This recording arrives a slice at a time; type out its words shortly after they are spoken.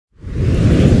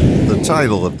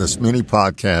title of this mini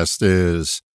podcast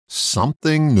is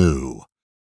Something New.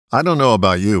 I don't know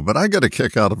about you, but I get a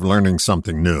kick out of learning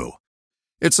something new.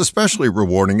 It's especially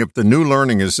rewarding if the new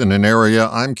learning is in an area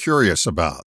I'm curious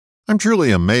about. I'm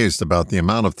truly amazed about the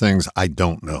amount of things I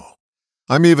don't know.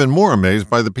 I'm even more amazed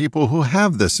by the people who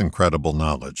have this incredible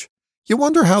knowledge. You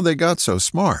wonder how they got so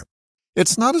smart.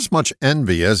 It's not as much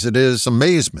envy as it is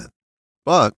amazement.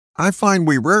 But I find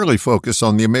we rarely focus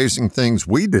on the amazing things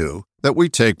we do that we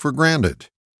take for granted.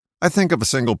 I think of a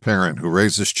single parent who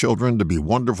raises children to be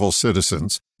wonderful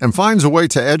citizens and finds a way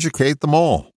to educate them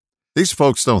all. These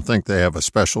folks don't think they have a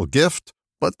special gift,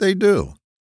 but they do.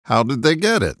 How did they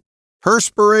get it?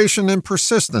 Perspiration and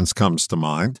persistence comes to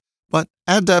mind, but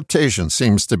adaptation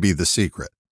seems to be the secret.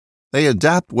 They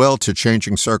adapt well to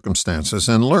changing circumstances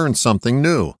and learn something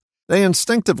new. They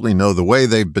instinctively know the way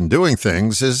they've been doing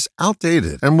things is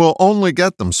outdated and will only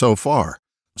get them so far.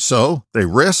 So they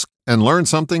risk and learn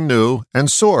something new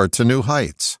and soar to new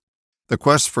heights. The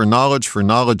quest for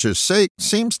knowledge's sake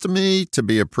seems to me to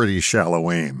be a pretty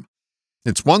shallow aim.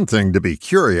 It's one thing to be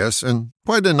curious and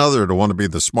quite another to want to be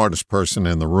the smartest person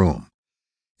in the room.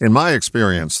 In my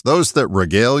experience, those that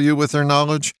regale you with their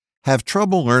knowledge have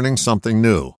trouble learning something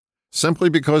new, simply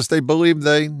because they believe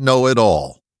they know it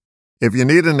all. If you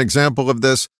need an example of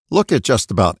this, look at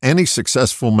just about any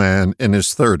successful man in his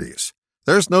 30s.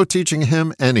 There's no teaching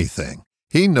him anything.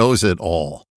 He knows it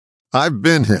all. I've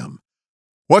been him.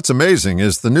 What's amazing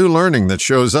is the new learning that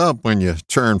shows up when you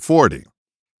turn 40.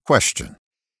 Question: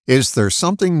 is there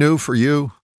something new for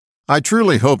you? I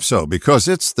truly hope so, because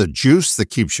it's the juice that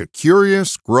keeps you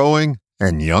curious, growing,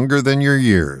 and younger than your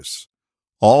years.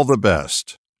 All the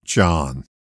best, John.